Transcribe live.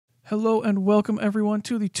Hello and welcome everyone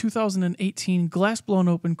to the 2018 Glass Blown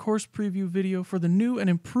Open course preview video for the new and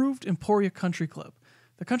improved Emporia Country Club.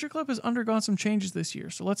 The Country Club has undergone some changes this year,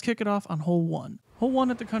 so let's kick it off on hole 1. Hole 1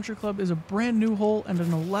 at the Country Club is a brand new hole and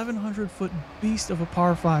an 1,100-foot beast of a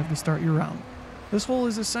par 5 to start your round. This hole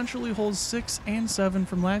is essentially holes 6 and 7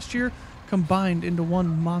 from last year combined into one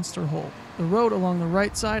monster hole. The road along the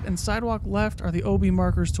right side and sidewalk left are the OB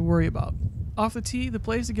markers to worry about. Off the tee, the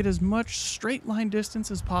play is to get as much straight line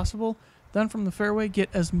distance as possible, then from the fairway get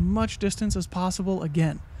as much distance as possible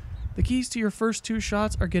again. The keys to your first two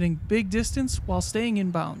shots are getting big distance while staying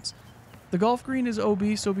in bounds. The golf green is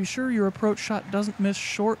OB, so be sure your approach shot doesn't miss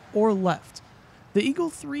short or left. The Eagle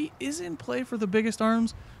 3 is in play for the biggest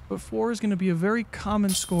arms, but 4 is going to be a very common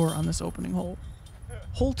score on this opening hole.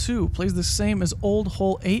 Hole 2 plays the same as old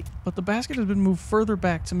hole 8, but the basket has been moved further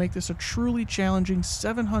back to make this a truly challenging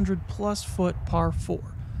 700-plus foot par 4.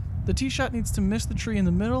 The tee shot needs to miss the tree in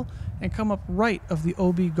the middle and come up right of the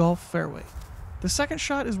OB golf fairway. The second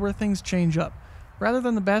shot is where things change up. Rather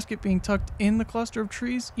than the basket being tucked in the cluster of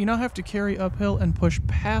trees, you now have to carry uphill and push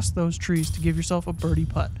past those trees to give yourself a birdie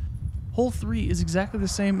putt. Hole 3 is exactly the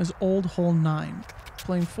same as old hole 9.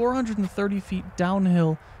 Playing 430 feet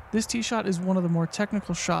downhill, this tee shot is one of the more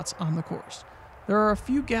technical shots on the course. There are a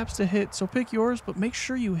few gaps to hit, so pick yours, but make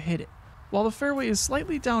sure you hit it. While the fairway is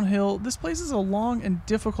slightly downhill, this places a long and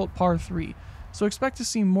difficult par 3, so expect to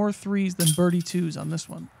see more 3s than birdie 2s on this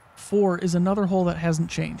one. 4 is another hole that hasn't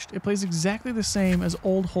changed. It plays exactly the same as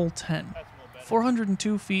old hole 10.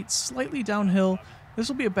 402 feet, slightly downhill, this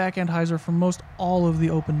will be a backhand hyzer for most all of the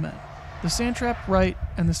open men. The sand trap right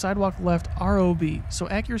and the sidewalk left are OB, so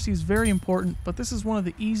accuracy is very important, but this is one of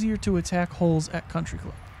the easier to attack holes at Country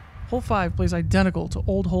Club. Hole 5 plays identical to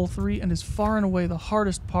old hole 3 and is far and away the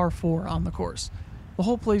hardest par 4 on the course. The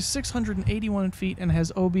hole plays 681 feet and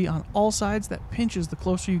has OB on all sides that pinches the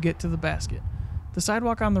closer you get to the basket. The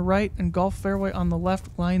sidewalk on the right and golf fairway on the left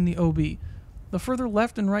line the OB. The further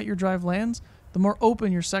left and right your drive lands, the more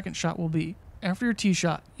open your second shot will be. After your tee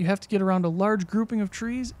shot, you have to get around a large grouping of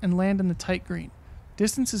trees and land in the tight green.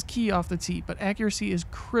 Distance is key off the tee, but accuracy is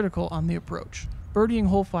critical on the approach. Birdieing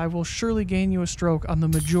hole 5 will surely gain you a stroke on the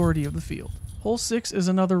majority of the field. Hole 6 is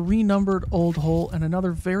another renumbered old hole and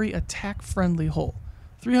another very attack-friendly hole.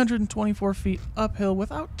 324 feet uphill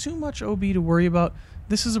without too much OB to worry about,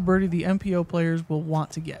 this is a birdie the MPO players will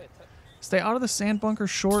want to get. Stay out of the sand bunker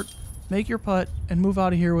short, make your putt, and move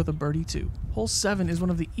out of here with a birdie 2. Hole 7 is one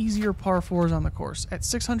of the easier par 4s on the course. At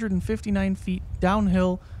 659 feet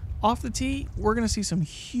downhill, off the tee, we're going to see some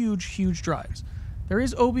huge drives. There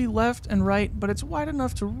is OB left and right, but it's wide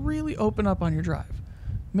enough to really open up on your drive.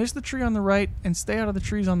 Miss the tree on the right and stay out of the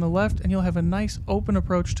trees on the left, and you'll have a nice open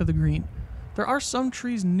approach to the green. There are some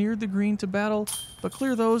trees near the green to battle, but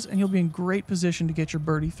clear those and you'll be in great position to get your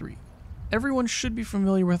birdie 3. Everyone should be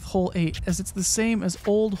familiar with hole 8 as it's the same as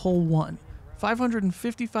old hole 1.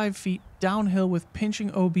 555 feet downhill with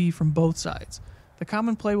pinching OB from both sides. The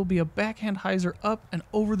common play will be a backhand hyzer up and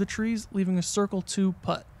over the trees, leaving a circle 2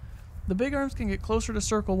 putt. The big arms can get closer to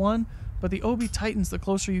circle 1, but the OB tightens the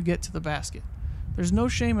closer you get to the basket. There's no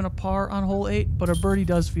shame in a par on hole 8, but a birdie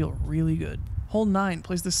does feel really good. Hole 9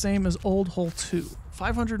 plays the same as old hole 2.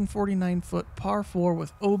 549 foot par 4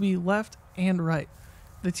 with OB left and right.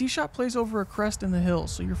 The tee shot plays over a crest in the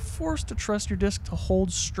hills, so you're forced to trust your disc to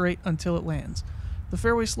hold straight until it lands. The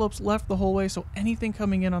fairway slopes left the whole way, so anything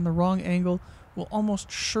coming in on the wrong angle will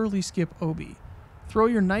almost surely skip OB. Throw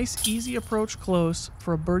your nice, easy approach close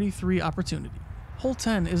for a birdie 3 opportunity. Hole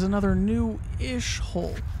 10 is another new-ish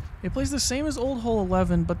hole. It plays the same as old hole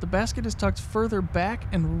 11, but the basket is tucked further back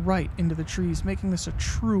and right into the trees, making this a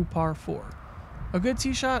true par 4. A good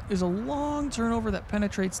tee shot is a long turnover that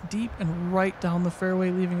penetrates deep and right down the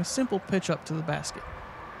fairway, leaving a simple pitch up to the basket.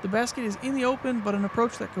 The basket is in the open, but an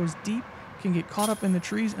approach that goes deep can get caught up in the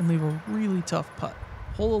trees and leave a really tough putt.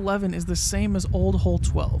 Hole 11 is the same as old hole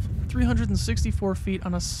 12, 364 feet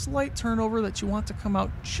on a slight turnover that you want to come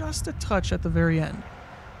out just a touch at the very end.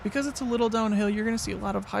 Because it's a little downhill, you're going to see a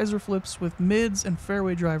lot of hyzer flips with mids and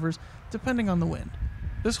fairway drivers, depending on the wind.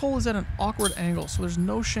 This hole is at an awkward angle, so there's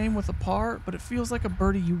no shame with a par, but it feels like a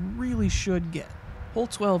birdie you really should get. Hole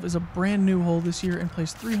 12 is a brand new hole this year and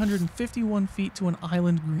plays 351 feet to an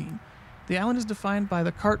island green. The island is defined by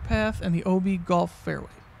the cart path and the OB golf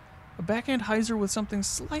fairway. A backhand hyzer with something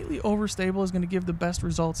slightly overstable is going to give the best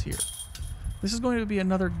results here. This is going to be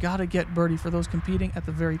another gotta get birdie for those competing at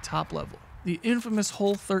the very top level. The infamous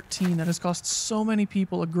hole 13 that has cost so many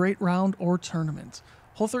people a great round or tournament.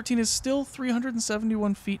 Hole 13 is still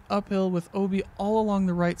 371 feet uphill with OB all along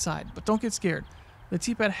the right side, but don't get scared. The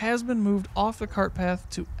tee pad has been moved off the cart path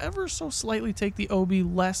to ever so slightly take the OB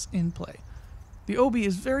less in play. The OB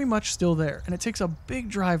is very much still there, and it takes a big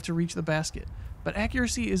drive to reach the basket, but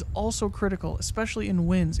accuracy is also critical, especially in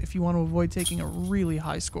winds if you want to avoid taking a really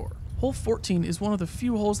high score. Hole 14 is one of the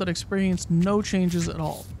few holes that experienced no changes at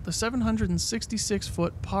all. The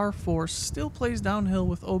 766-foot par 4 still plays downhill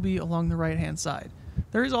with OB along the right-hand side.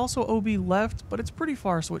 There is also OB left, but it's pretty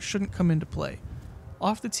far, so it shouldn't come into play.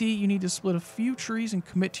 Off the tee, you need to split a few trees and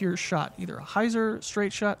commit to your shot. Either a hyzer,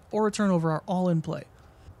 straight shot, or a turnover are all in play.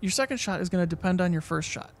 Your second shot is going to depend on your first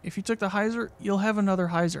shot. If you took the hyzer, you'll have another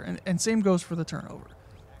hyzer, and same goes for the turnover.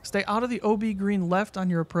 Stay out of the OB green left on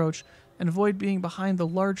your approach, and avoid being behind the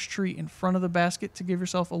large tree in front of the basket to give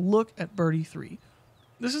yourself a look at birdie 3.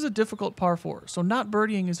 This is a difficult par 4, so not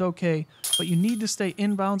birdieing is okay, but you need to stay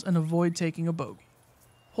inbounds and avoid taking a bogey.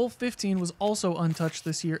 Hole 15 was also untouched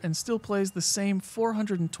this year and still plays the same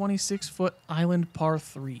 426-foot island par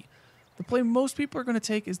 3. The play most people are going to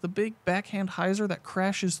take is the big backhand hyzer that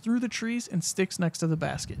crashes through the trees and sticks next to the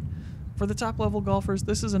basket. For the top level golfers,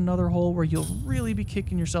 this is another hole where you'll really be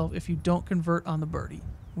kicking yourself if you don't convert on the birdie.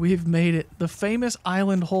 We've made it. The famous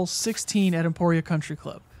island hole 16 at Emporia Country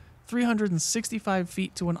Club. 365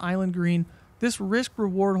 feet to an island green, this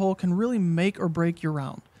risk-reward hole can really make or break your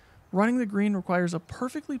round. Running the green requires a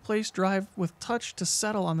perfectly placed drive with touch to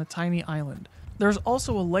settle on the tiny island. There's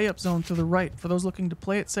also a layup zone to the right for those looking to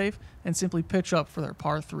play it safe and simply pitch up for their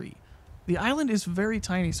par 3. The island is very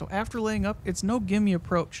tiny, so after laying up, it's no gimme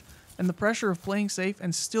approach, and the pressure of playing safe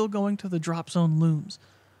and still going to the drop zone looms.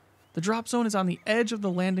 The drop zone is on the edge of the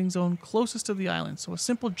landing zone closest to the island, so a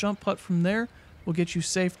simple jump putt from there will get you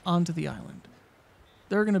safe onto the island.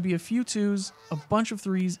 There are going to be a few 2s, a bunch of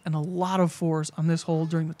 3s, and a lot of 4s on this hole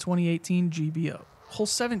during the 2018 GBO. Hole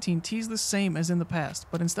 17 tees the same as in the past,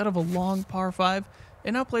 but instead of a long par 5,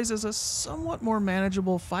 it now plays as a somewhat more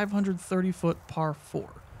manageable 530-foot par 4.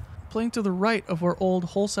 Playing to the right of where old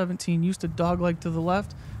hole 17 used to dogleg to the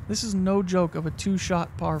left, this is no joke of a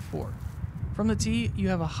 2-shot par 4. From the tee, you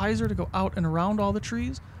have a hyzer to go out and around all the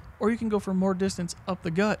trees, or you can go for more distance up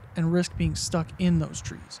the gut and risk being stuck in those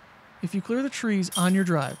trees. If you clear the trees on your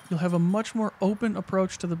drive, you'll have a much more open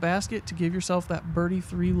approach to the basket to give yourself that birdie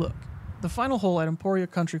 3 look. The final hole at Emporia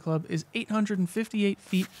Country Club is 858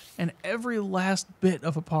 feet and every last bit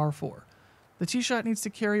of a par 4. The tee shot needs to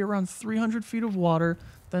carry around 300 feet of water,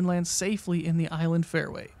 then land safely in the island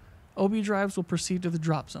fairway. OB drives will proceed to the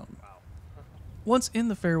drop zone. Once in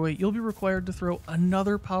the fairway, you'll be required to throw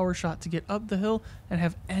another power shot to get up the hill and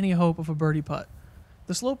have any hope of a birdie putt.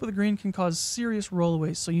 The slope of the green can cause serious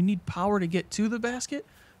rollaways, so you need power to get to the basket,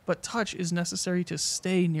 but touch is necessary to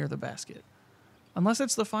stay near the basket. Unless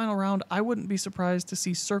it's the final round, I wouldn't be surprised to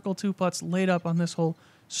see circle 2 putts laid up on this hole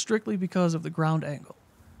strictly because of the ground angle.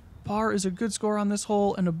 Par is a good score on this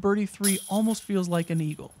hole, and a birdie 3 almost feels like an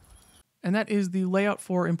eagle. And that is the layout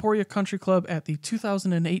for Emporia Country Club at the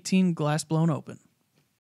 2018 Glass Blown Open.